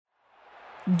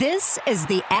This is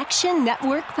the Action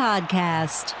Network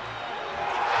Podcast.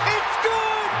 It's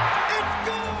good! It's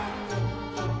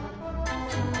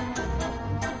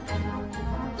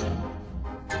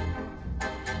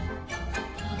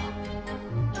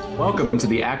good! Welcome to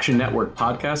the Action Network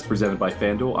Podcast presented by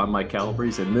FanDuel. I'm Mike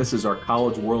Calabrese, and this is our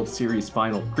College World Series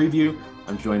final preview.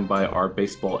 I'm joined by our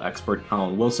baseball expert,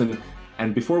 Colin Wilson.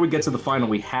 And before we get to the final,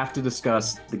 we have to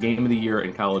discuss the game of the year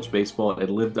in college baseball.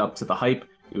 It lived up to the hype.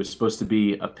 It was supposed to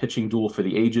be a pitching duel for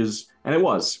the ages, and it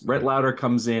was. Rhett Lauder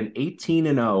comes in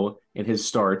 18-0 in his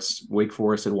starts. Wake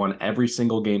Forest had won every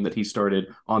single game that he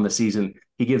started on the season.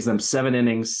 He gives them 7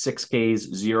 innings, 6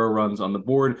 Ks, 0 runs on the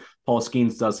board. Paul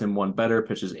Skeens does him one better,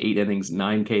 pitches 8 innings,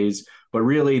 9 Ks. But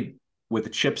really, with the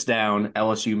chips down,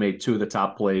 LSU made 2 of the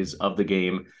top plays of the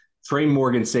game. Trey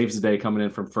Morgan saves the day coming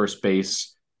in from first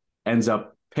base, ends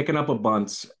up picking up a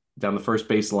bunt down the first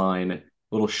base line,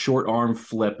 little short arm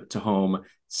flip to home,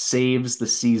 saves the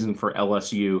season for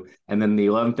LSU. And then the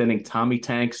 11th inning, Tommy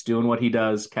Tanks doing what he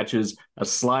does, catches a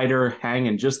slider,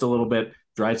 hanging just a little bit,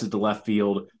 drives it to left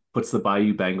field, puts the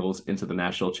Bayou Bengals into the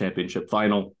national championship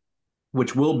final,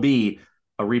 which will be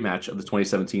a rematch of the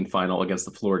 2017 final against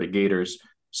the Florida Gators.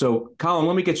 So, Colin,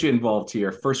 let me get you involved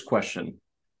here. First question.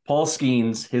 Paul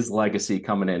Skeens, his legacy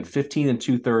coming in 15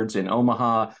 2/3 in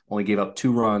Omaha, only gave up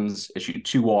 2 runs, issued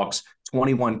 2 walks,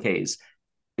 21 Ks.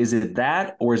 Is it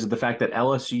that, or is it the fact that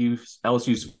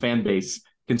LSU's fan base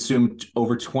consumed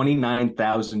over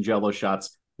 29,000 Jell-O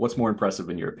shots? What's more impressive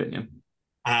in your opinion?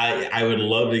 I would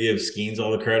love to give Skeens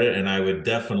all the credit, and I would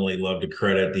definitely love to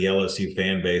credit the LSU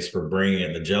fan base for bringing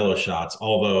in the Jell-O shots.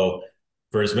 Although,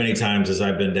 for as many times as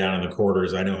I've been down in the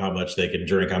quarters, I know how much they can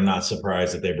drink. I'm not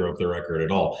surprised that they broke the record at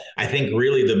all. I think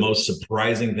really the most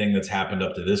surprising thing that's happened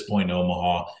up to this point in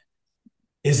Omaha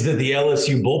is that the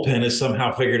LSU bullpen has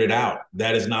somehow figured it out.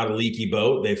 That is not a leaky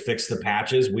boat. They've fixed the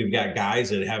patches. We've got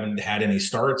guys that haven't had any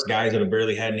starts, guys that have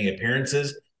barely had any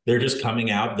appearances. They're just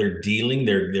coming out, they're dealing,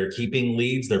 they're keeping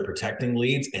leads, they're protecting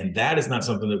leads. And that is not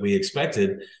something that we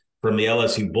expected from the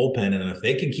LSU bullpen. And if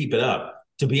they can keep it up,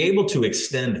 to be able to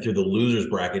extend through the losers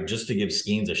bracket just to give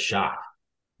Skeens a shot,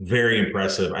 very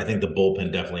impressive. I think the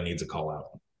bullpen definitely needs a call out.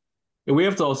 And we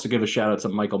have to also give a shout out to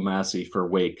Michael Massey for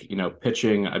Wake,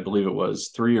 pitching, I believe it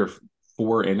was 3 or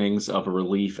 4 innings of a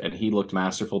relief, and he looked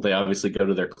masterful. They obviously go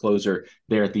to their closer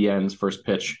there at the end. First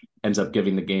pitch ends up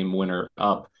giving the game winner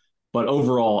up. But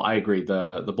overall, I agree. The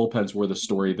bullpens were the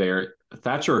story there.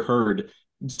 Thatcher Hurd,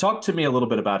 talk to me a little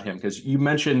bit about him, because you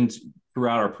mentioned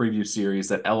throughout our preview series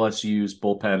that LSU's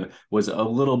bullpen was a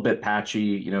little bit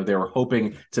patchy. They were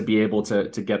hoping to be able to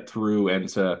get through and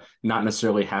to not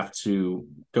necessarily have to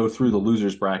go through the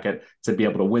losers bracket to be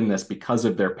able to win this because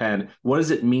of their pen. What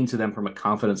does it mean to them from a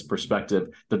confidence perspective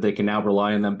that they can now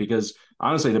rely on them? Because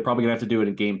honestly, they're probably gonna have to do it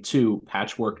in game 2,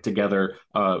 patchwork together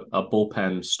a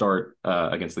bullpen start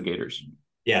against the Gators.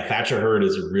 Yeah, Thatcher Hurd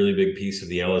is a really big piece of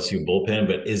the LSU bullpen,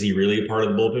 but is he really a part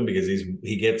of the bullpen? Because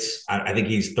I think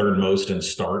he's third most in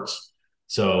starts.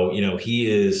 So, he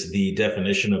is the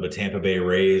definition of a Tampa Bay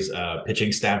Rays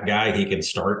pitching staff guy. He can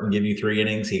start and give you 3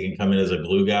 innings. He can come in as a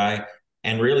glue guy.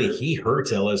 And really, he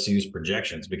hurts LSU's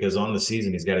projections because on the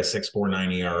season, he's got a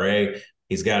 6.49 ERA.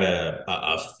 He's got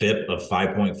a FIP of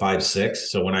 5.56.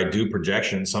 So when I do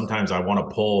projections, sometimes I want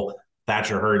to pull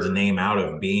Thatcher Hurd's name out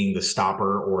of being the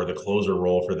stopper or the closer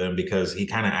role for them because he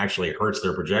kind of actually hurts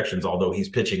their projections, although he's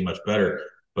pitching much better.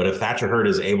 But if Thatcher Hurd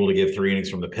is able to give 3 innings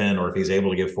from the pen, or if he's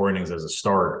able to give 4 innings as a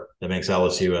start, that makes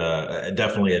LSU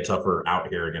definitely a tougher out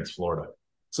here against Florida.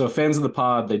 So fans of the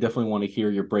pod, they definitely want to hear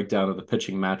your breakdown of the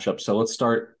pitching matchup. So let's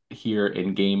start here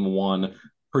in game 1.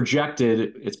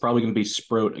 Projected, it's probably going to be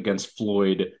Sproat against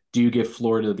Floyd. Do you give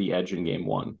Florida the edge in game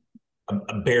 1?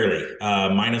 Barely.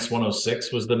 Minus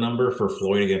 106 was the number for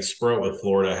Floyd against Sproat, with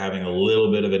Florida having a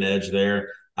little bit of an edge there.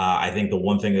 I think the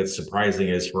one thing that's surprising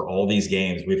is for all these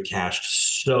games, we've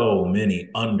cashed so many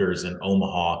unders in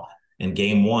Omaha. In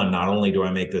game 1, not only do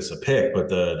I make this a pick, but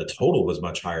the total was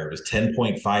much higher. It was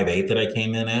 10.58 that I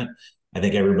came in at. I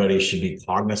think everybody should be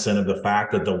cognizant of the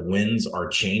fact that the winds are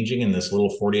changing in this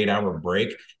little 48-hour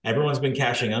break. Everyone's been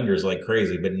cashing unders like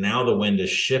crazy, but now the wind is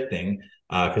shifting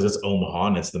because it's Omaha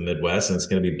and it's the Midwest, and it's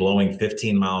going to be blowing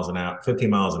 15 miles an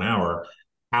hour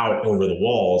out over the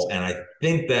walls. And I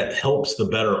think that helps the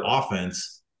better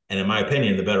offense. And in my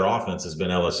opinion, the better offense has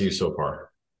been LSU so far.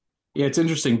 Yeah, it's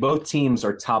interesting. Both teams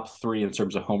are top 3 in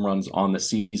terms of home runs on the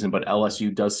season, but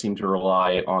LSU does seem to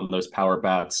rely on those power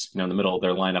bats, in the middle of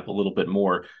their lineup a little bit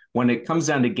more. When it comes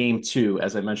down to game 2,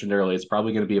 as I mentioned earlier, it's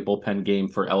probably going to be a bullpen game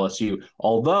for LSU.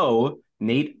 Although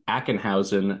Nate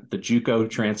Ackenhausen, the JUCO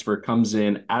transfer, comes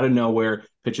in out of nowhere,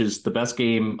 pitches the best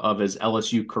game of his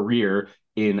LSU career,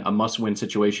 in a must-win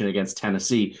situation against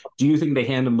Tennessee. Do you think they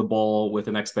hand him the ball with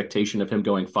an expectation of him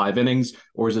going 5 innings,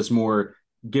 or is this more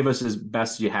give us as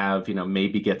best you have,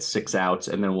 maybe get 6 outs,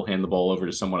 and then we'll hand the ball over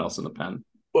to someone else in the pen?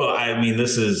 Well, I mean,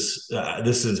 this is how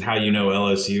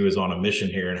LSU is on a mission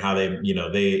here, and how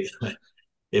they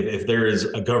if there is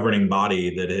a governing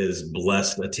body that has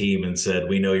blessed a team and said,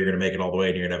 we know you're going to make it all the way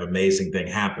and you're going to have amazing things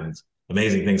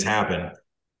happen.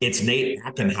 It's Nate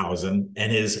Ackenhausen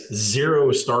and his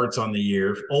 0 starts on the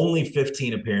year, only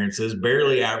 15 appearances,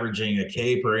 barely averaging a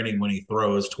K per inning when he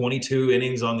throws, 22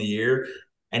 innings on the year.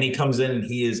 And he comes in and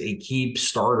he is a key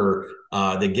starter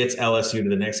that gets LSU to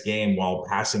the next game while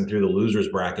passing through the losers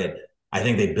bracket. I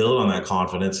think they build on that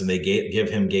confidence and they give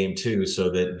him game 2 so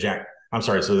that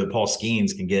Paul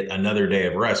Skeens can get another day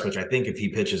of rest, which I think if he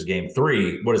pitches game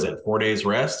 3, 4 days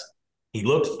rest? He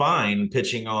looked fine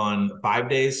pitching on 5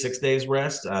 days, 6 days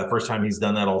rest. First time he's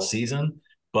done that all season.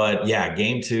 But yeah,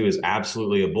 game 2 is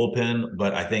absolutely a bullpen.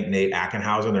 But I think Nate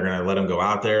Ackenhausen, they're going to let him go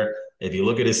out there. If you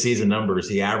look at his season numbers,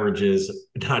 he averages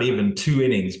not even 2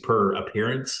 innings per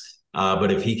appearance. But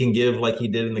if he can give like he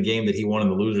did in the game that he won in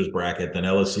the losers bracket, then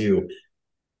LSU,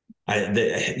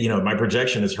 my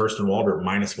projection is Hurston Waldrep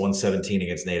minus 117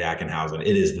 against Nate Ackenhausen.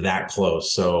 It is that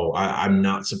close. So I'm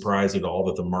not surprised at all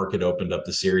that the market opened up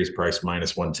the series price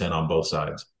minus 110 on both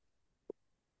sides.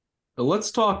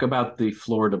 Let's talk about the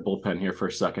Florida bullpen here for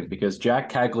a second, because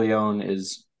Jack Caglianone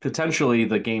is potentially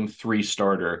the game 3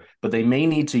 starter, but they may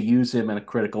need to use him in a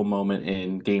critical moment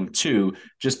in game 2,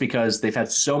 just because they've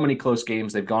had so many close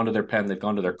games. They've gone to their pen, they've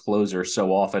gone to their closer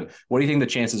so often. What do you think the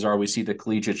chances are we see the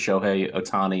collegiate Shohei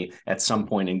Ohtani at some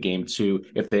point in game 2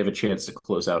 if they have a chance to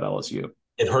close out LSU?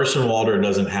 If Hurston Waldrep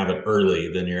doesn't have it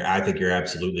early, then I think you're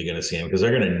absolutely going to see him, because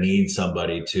they're going to need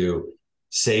somebody to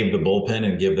save the bullpen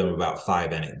and give them about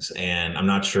 5 innings. And I'm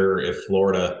not sure if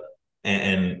Florida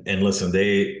and listen,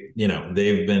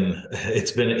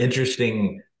 it's been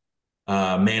interesting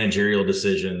managerial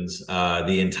decisions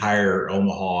the entire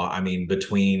Omaha. I mean,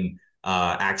 between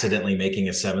accidentally making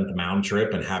a 7th mound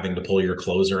trip and having to pull your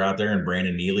closer out there, and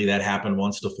Brandon Neely, that happened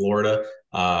once to Florida.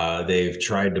 They've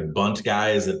tried to bunt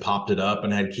guys that popped it up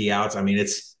and had key outs. I mean,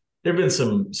 there've been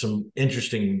some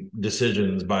interesting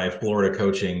decisions by Florida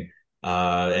coaching.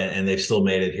 And they've still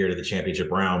made it here to the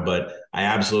championship round. But I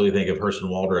absolutely think if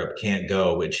Hurston Waldrep can't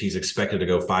go, which he's expected to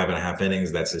go 5.5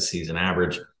 innings, that's his season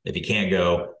average. If he can't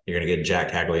go, you're going to get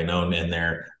Jack Caglianone in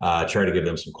there, try to give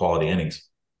them some quality innings.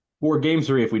 For game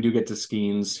 3, if we do get to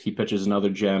Skeens, he pitches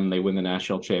another gem, they win the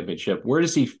national championship. Where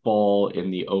does he fall in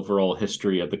the overall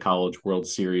history of the College World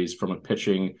Series from a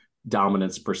pitching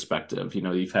dominance perspective?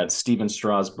 You've had Steven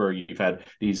Strasburg, you've had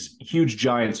these huge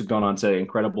giants who've gone on to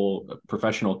incredible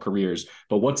professional careers,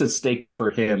 but what's at stake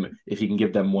for him if he can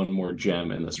give them one more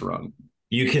gem in this run?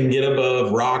 You can get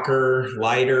above Rocker,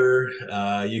 Leiter.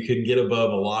 You can get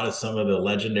above a lot of some of the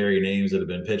legendary names that have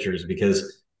been pitchers,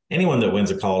 because anyone that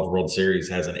wins a College World Series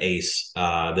has an ace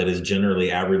that is generally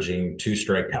averaging 2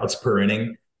 strikeouts per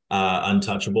inning,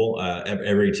 untouchable.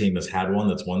 Every team has had one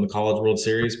that's won the College World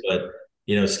Series, but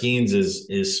Skeens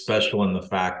is special in the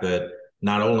fact that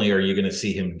not only are you going to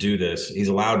see him do this, he's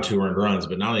allowed 2 earned runs,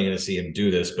 but not only going to see him do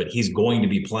this, but he's going to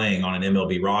be playing on an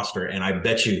MLB roster. And I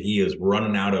bet you he is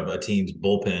running out of a team's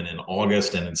bullpen in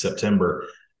August and in September.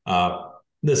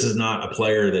 This is not a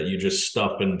player that you just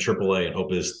stuff in AAA and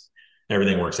hope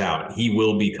everything works out. He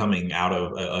will be coming out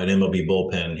of an MLB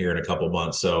bullpen here in a couple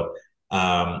months. So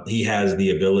he has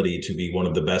the ability to be one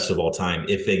of the best of all time.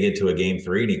 If they get to a game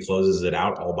 3 and he closes it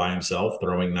out all by himself,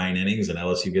 throwing 9 innings, and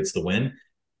LSU gets the win,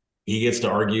 he gets to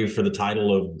argue for the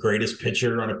title of greatest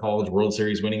pitcher on a College World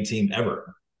Series winning team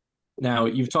ever. Now,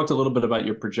 you've talked a little bit about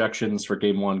your projections for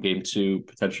game 1, game 2,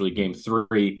 potentially game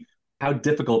 3. How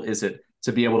difficult is it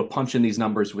to be able to punch in these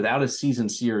numbers without a season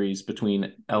series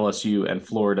between LSU and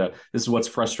Florida? This is what's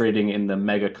frustrating in the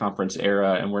mega conference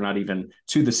era, and we're not even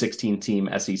to the 16-team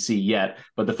SEC yet.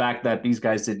 But the fact that these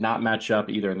guys did not match up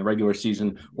either in the regular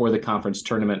season or the conference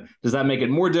tournament, does that make it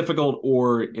more difficult,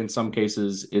 or in some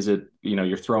cases, is it,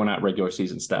 you're throwing out regular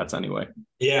season stats anyway?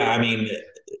 Yeah, I mean,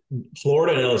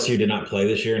 Florida and LSU did not play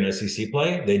this year in SEC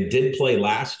play. They did play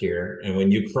last year, and when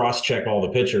you cross-check all the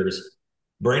pitchers,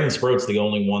 Brandon Sproat's the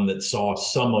only one that saw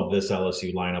some of this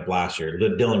LSU lineup last year.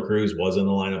 Dylan Cruz was in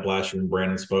the lineup last year when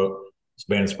Brandon Sproat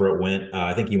went.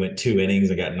 I think he went 2 innings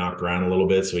and got knocked around a little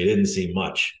bit, so he didn't see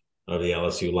much of the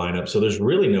LSU lineup. So there's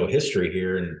really no history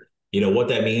here. And, what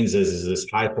that means is this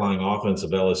high-flying offense of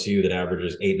LSU that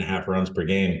averages 8.5 runs per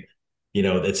game,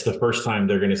 it's the first time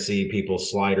they're going to see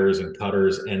people's sliders and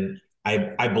cutters. And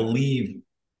I believe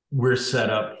we're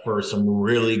set up for some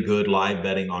really good live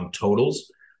betting on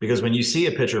totals. because when you see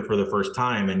a pitcher for the first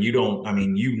time and you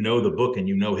know the book and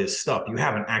you know his stuff, you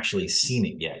haven't actually seen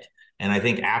it yet. And I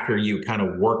think after you kind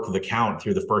of work the count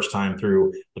through the first time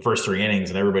through the first 3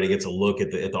 innings and everybody gets a look at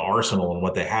the arsenal and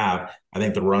what they have, I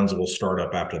think the runs will start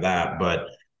up after that. But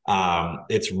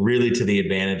it's really to the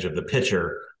advantage of the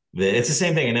pitcher. It's the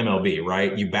same thing in MLB,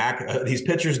 right? You back these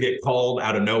pitchers get called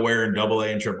out of nowhere in AA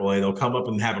and AAA. They'll come up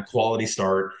and have a quality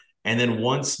start. And then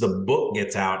once the book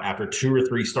gets out after 2 or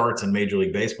 3 starts in Major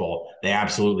League Baseball, they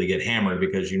absolutely get hammered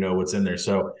because you know what's in there.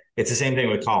 So it's the same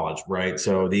thing with college, right?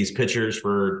 So these pitchers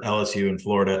for LSU and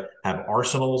Florida have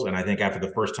arsenals, and I think after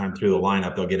the first time through the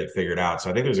lineup, they'll get it figured out. So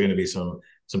I think there's going to be some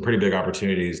pretty big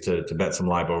opportunities to bet some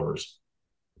live overs.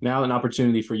 Now an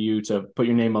opportunity for you to put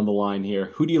your name on the line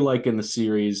here. Who do you like in the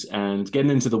series? And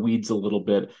getting into the weeds a little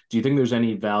bit, do you think there's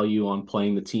any value on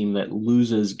playing the team that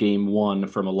loses game 1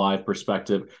 from a live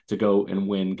perspective to go and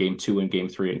win game 2 and game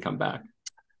 3 and come back?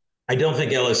 I don't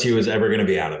think LSU is ever going to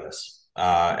be out of this.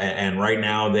 And right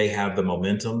now they have the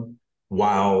momentum,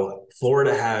 while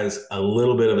Florida has a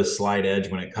little bit of a slight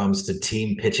edge when it comes to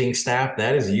team pitching staff.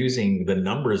 That is using the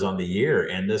numbers on the year.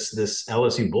 And this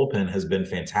LSU bullpen has been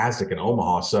fantastic in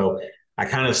Omaha. So I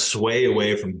kind of sway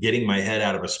away from getting my head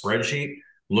out of a spreadsheet,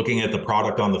 looking at the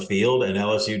product on the field, and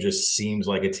LSU just seems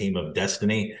like a team of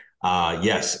destiny.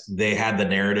 Yes, they had the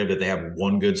narrative that they have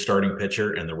one good starting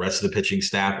pitcher and the rest of the pitching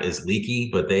staff is leaky,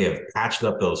 but they have patched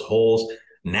up those holes.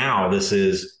 Now this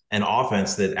is an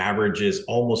offense that averages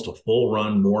almost a full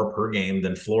run more per game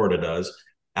than Florida does,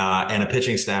 and a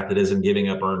pitching staff that isn't giving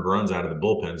up earned runs out of the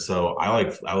bullpen. So I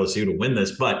like LSU to win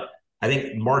this, but I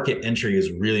think market entry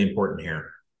is really important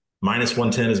here.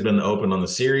 -110 has been the open on the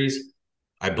series.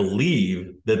 I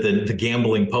believe that the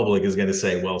gambling public is going to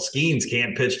say, well, Skeens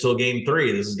can't pitch till game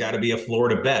 3. This has got to be a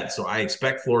Florida bet. So I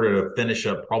expect Florida to finish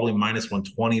up probably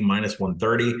 -120,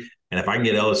 -130. And if I can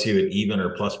get LSU at even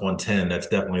or +110, that's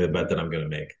definitely the bet that I'm going to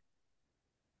make.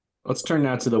 Let's turn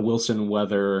now to the Wilson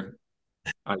Weather,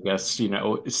 I guess,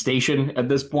 station at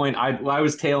this point. I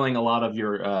was tailing a lot of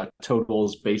your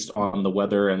totals based on the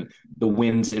weather and the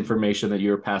winds information that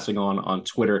you were passing on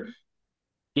Twitter.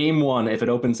 Game 1, if it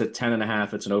opens at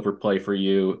 10.5, it's an overplay for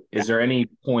you. Is there any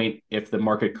point, if the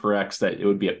market corrects, that it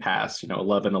would be a pass?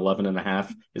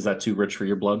 11.5. Is that too rich for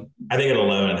your blood? I think at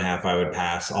 11.5, I would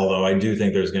pass, although I do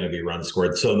think there's going to be runs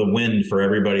scored. So the win for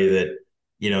everybody that,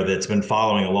 that's been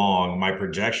following along, my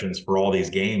projections for all these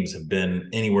games have been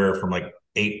anywhere from like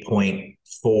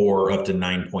 8.4 up to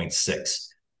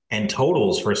 9.6. And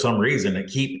totals, for some reason, that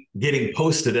keep getting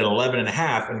posted at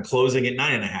 11.5 and closing at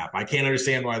 9.5. I can't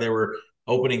understand why they were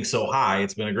opening so high.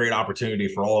 It's been a great opportunity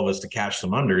for all of us to catch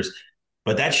some unders,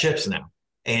 but that shifts now.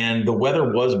 And the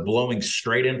weather was blowing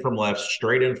straight in from left,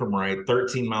 straight in from right,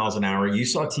 13 miles an hour. You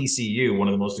saw TCU, one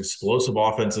of the most explosive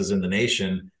offenses in the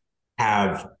nation,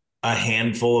 have a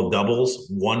handful of doubles,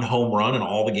 1 home run in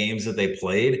all the games that they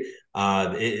played.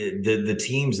 The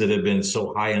teams that have been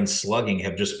so high in slugging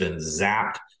have just been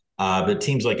zapped. But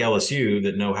teams like LSU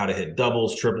that know how to hit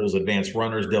doubles, triples, advanced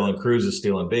runners, Dylan Cruz is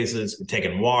stealing bases,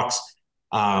 taking walks.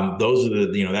 Those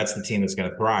are that's the team that's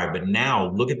going to thrive. But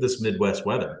now look at this Midwest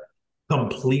weather.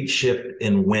 Complete shift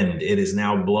in wind. It is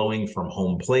now blowing from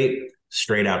home plate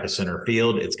straight out to center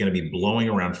field. It's going to be blowing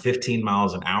around 15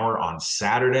 miles an hour on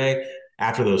Saturday.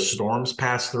 After those storms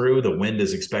pass through, the wind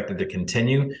is expected to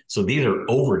continue. So these are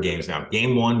over games now.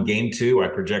 Game 1, game 2, I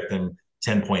project them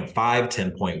 10.5,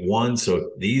 10.1.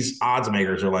 So these odds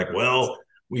makers are like, well,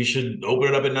 we should open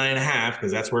it up at 9.5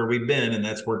 because that's where we've been, and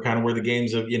that's where the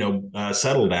games have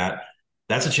settled at.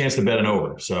 That's a chance to bet an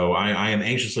over. So I am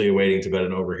anxiously awaiting to bet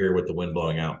an over here with the wind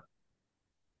blowing out.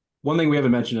 One thing we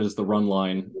haven't mentioned is the run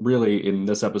line, really, in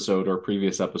this episode or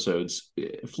previous episodes.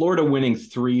 Florida winning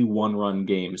 3 one-run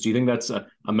games. Do you think that's a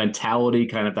mentality,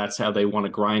 that's how they want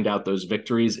to grind out those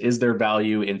victories? Is there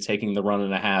value in taking the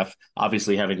 1.5,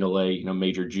 obviously having to lay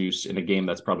major juice in a game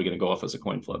that's probably going to go off as a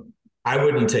coin flip? I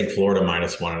wouldn't take Florida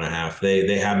 -1.5.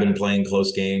 They have been playing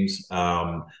close games.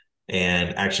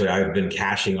 And actually, I've been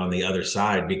cashing on the other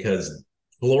side because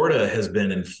Florida has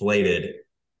been inflated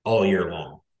all year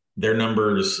long. Their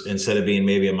numbers, instead of being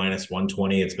maybe a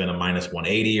 -120, it's been a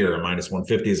 -180, or a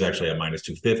 -150 is actually a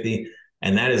 -250.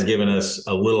 And that has given us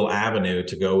a little avenue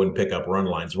to go and pick up run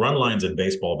lines. Run lines in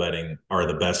baseball betting are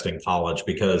the best in college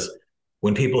because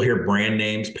when people hear brand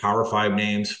names, Power 5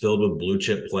 names filled with blue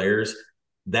chip players,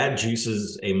 that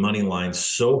juices a money line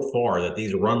so far that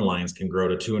these run lines can grow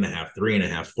to 2.5,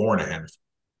 3.5, 4.5.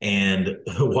 And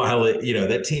while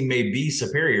that team may be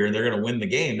superior and they're going to win the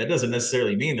game, that doesn't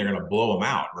necessarily mean they're going to blow them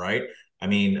out, right? I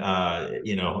mean,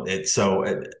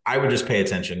 so I would just pay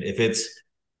attention. If it's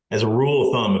as a rule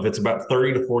of thumb, if it's about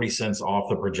 30 to 40 cents off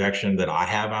the projection that I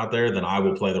have out there, then I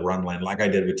will play the run line like I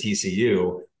did with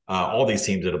TCU. All these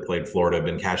teams that have played Florida have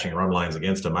been cashing run lines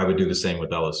against them. I would do the same with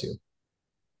LSU.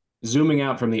 Zooming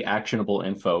out from the actionable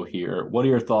info here, what are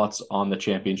your thoughts on the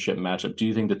championship matchup? Do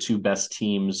you think the two best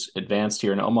teams advanced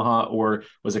here in Omaha, or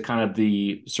was it kind of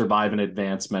the survive and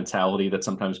advance mentality that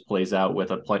sometimes plays out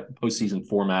with a postseason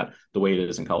format the way it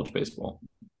is in college baseball?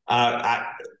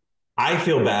 I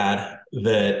feel bad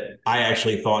that I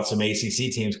actually thought some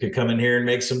ACC teams could come in here and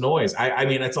make some noise. I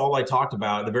mean, that's all I talked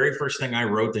about. The very first thing I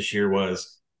wrote this year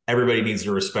was everybody needs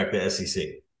to respect the SEC.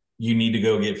 You need to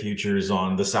go get futures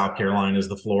on the South Carolinas,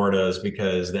 the Floridas,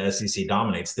 because the SEC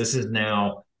dominates. This is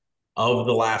now, of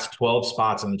the last 12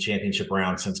 spots in the championship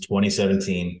round since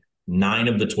 2017, 9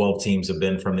 of the 12 teams have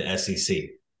been from the SEC.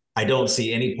 I don't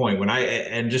see any point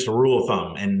and just a rule of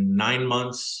thumb, in 9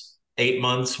 months, 8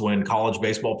 months, when college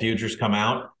baseball futures come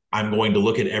out, I'm going to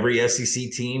look at every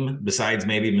SEC team besides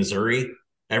maybe Missouri,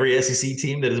 every SEC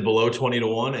team that is below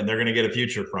 20-1, and they're going to get a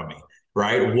future from me.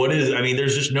 Right?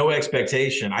 There's just no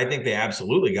expectation. I think they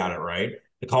absolutely got it right.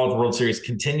 The College World Series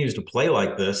continues to play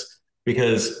like this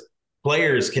because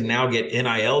players can now get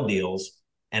NIL deals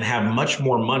and have much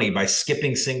more money by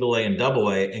skipping single A and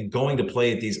double A and going to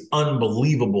play at these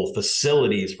unbelievable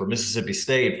facilities for Mississippi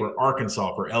State, for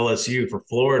Arkansas, for LSU, for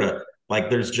Florida. Like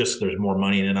there's more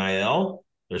money in NIL.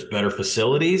 There's better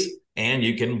facilities. And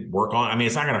you can work on,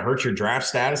 it's not going to hurt your draft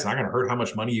status. It's not going to hurt how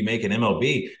much money you make in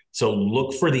MLB. So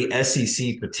look for the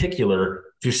SEC particular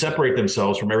to separate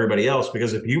themselves from everybody else.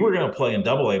 Because if you were going to play in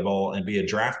AA ball and be a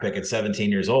draft pick at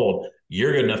 17 years old,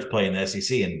 you're good enough to play in the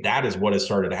SEC. And that is what has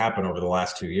started to happen over the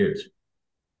last 2 years.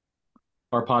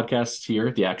 Our podcast here,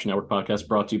 the Action Network podcast,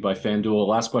 brought to you by FanDuel.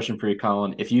 Last question for you,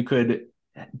 Colin. If you could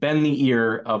bend the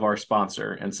ear of our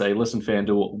sponsor and say, listen,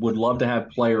 FanDuel would love to have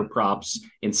player props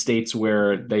in states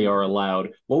where they are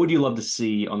allowed, what would you love to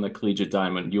see on the collegiate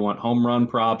diamond? Do you want home run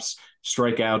props,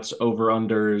 strikeouts,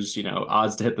 over-unders,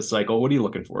 odds to hit the cycle? What are you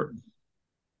looking for?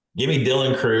 Give me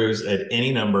Dylan Crews at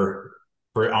any number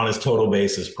on his total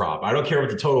bases prop. I don't care what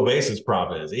the total bases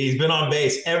prop is. He's been on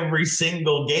base every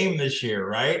single game this year,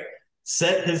 right?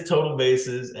 Set his total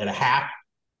bases at a half,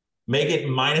 make it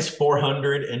minus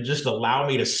 400, and just allow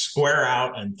me to square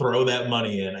out and throw that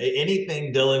money in.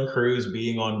 Anything Dylan Crews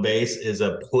being on base is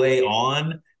a play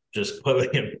on. Just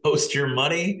post your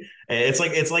money. It's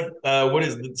like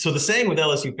so the saying with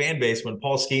LSU fan base when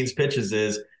Paul Skeens pitches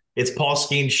is it's Paul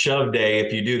Skeens shove day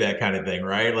if you do that kind of thing,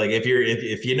 right? Like if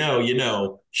you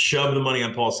know, shove the money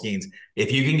on Paul Skeens.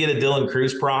 If you can get a Dylan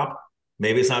Crews prop,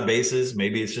 maybe it's not bases,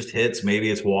 maybe it's just hits,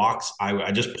 maybe it's walks.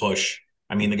 I just push.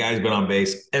 The guy's been on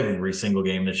base every single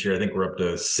game this year. I think we're up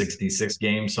to 66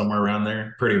 games, somewhere around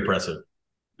there. Pretty impressive.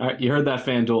 All right, you heard that,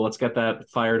 FanDuel. Let's get that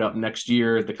fired up next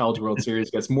year. The College World Series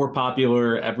gets more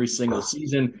popular every single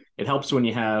season. It helps when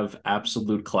you have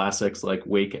absolute classics like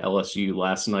Wake LSU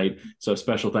last night. So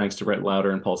special thanks to Rhett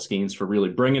Lauder and Paul Skeens for really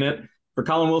bringing it. For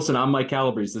Colin Wilson, I'm Mike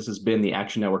Calabrese. This has been the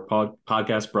Action Network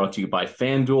podcast brought to you by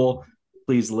FanDuel.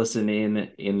 Please listen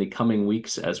in the coming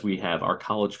weeks as we have our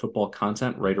college football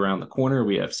content right around the corner.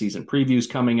 We have season previews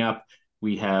coming up.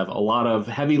 We have a lot of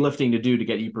heavy lifting to do to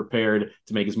get you prepared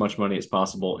to make as much money as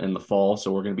possible in the fall.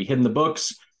 So we're going to be hitting the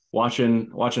books,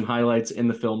 watching highlights in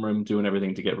the film room, doing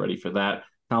everything to get ready for that.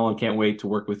 Colin, can't wait to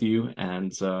work with you.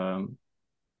 And hopefully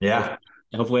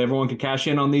everyone can cash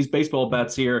in on these baseball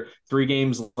bets here. 3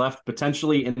 games left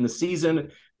potentially in the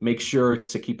season. Make sure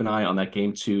to keep an eye on that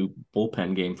Game 2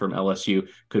 bullpen game from LSU.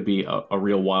 Could be a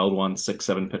real wild one,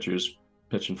 6-7 pitchers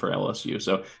pitching for LSU.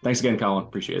 So thanks again, Colin.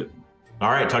 Appreciate it. All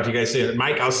right. Talk to you guys soon.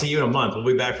 Mike, I'll see you in a month. We'll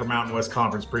be back for Mountain West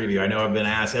Conference preview. I know I've been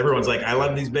asked. Everyone's like, I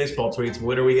love these baseball tweets.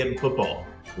 When are we getting football?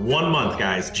 1 month,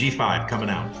 guys. G5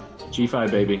 coming out. G5,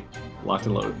 baby. Locked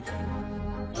and loaded.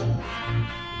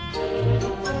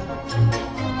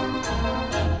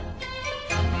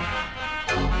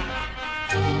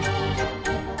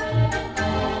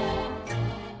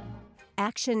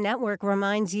 Action Network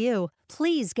reminds you,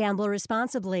 please gamble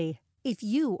responsibly. If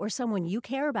you or someone you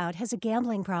care about has a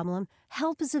gambling problem,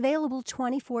 help is available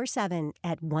 24/7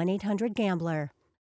 at 1-800-GAMBLER.